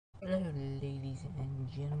Hello ladies and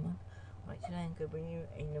gentlemen, right, today I'm going to bring you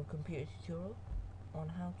a computer tutorial on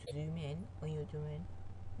how to zoom in when you're doing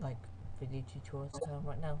like video tutorials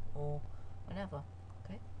right now or whenever.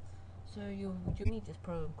 Okay, so you'll need this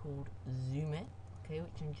program called Zoom In, okay,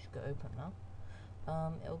 which I'm just going to open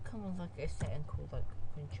now. It'll come with like a setting called like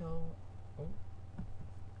Control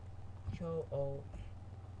Alt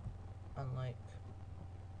and like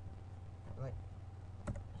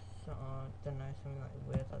so, don't know, something like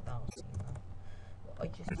weird like that or something like that. I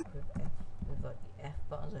just stick with F, with like the F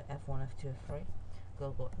buttons, like F1, F2, F3. So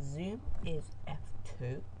I've got zoom is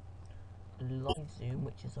F2, live zoom,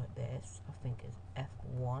 which is like this, I think is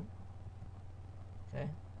F1. Okay,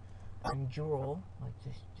 and draw, like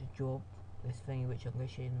just to draw this thing, which I'm going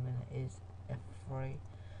to show you in a minute, is F3.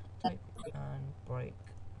 Type and break,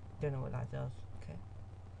 don't know what that does. Okay,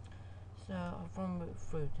 so I've run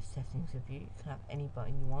through the settings of you. You can have any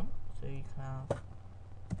button you want, so you can have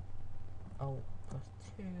Alt plus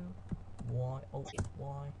 2, Y, Alt is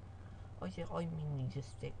Y. I mainly just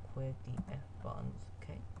stick with the F buttons,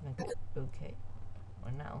 okay? And then click OK.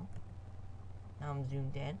 Right now I'm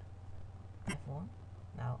zoomed in, F1,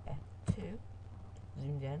 now F2,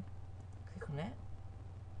 zoomed in, click on it,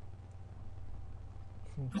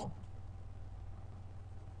 you can draw.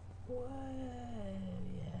 Whoa,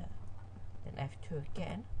 yeah. Then F2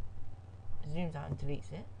 again, zooms out and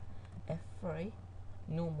deletes it. F3,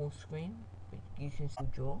 normal screen, but you can still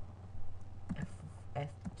draw.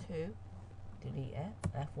 F2, delete it.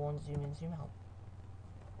 F1, zoom in, zoom out.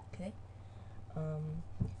 Okay. So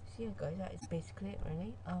yeah, guys, that is basically it,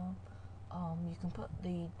 really. You can put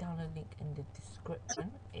the download link in the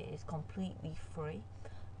description. It is completely free.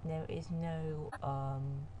 There is no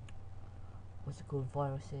what's it called,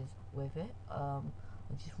 viruses with it. I'll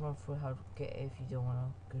just run through how to get it if you don't want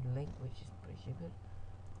a good link, which is pretty stupid.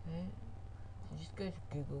 Okay, so just go to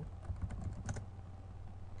Google.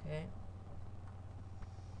 Okay.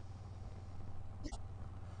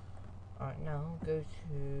 Alright, now go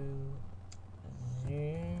to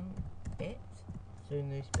Zoom It, so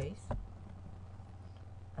no space,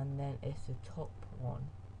 and then it's the top one,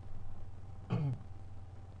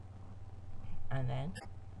 and then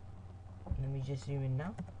let me just zoom in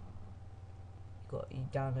now. You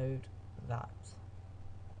download that.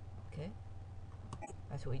 Okay,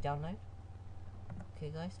 that's what you download.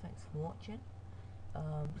 Okay guys, thanks for watching.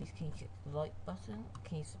 Please can you click the like button,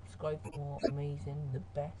 can you subscribe for more amazing, the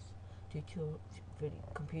best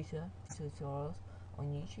computer tutorials on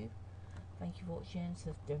YouTube. Thank you for watching,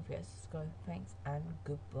 so don't forget to subscribe. Thanks and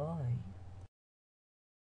goodbye.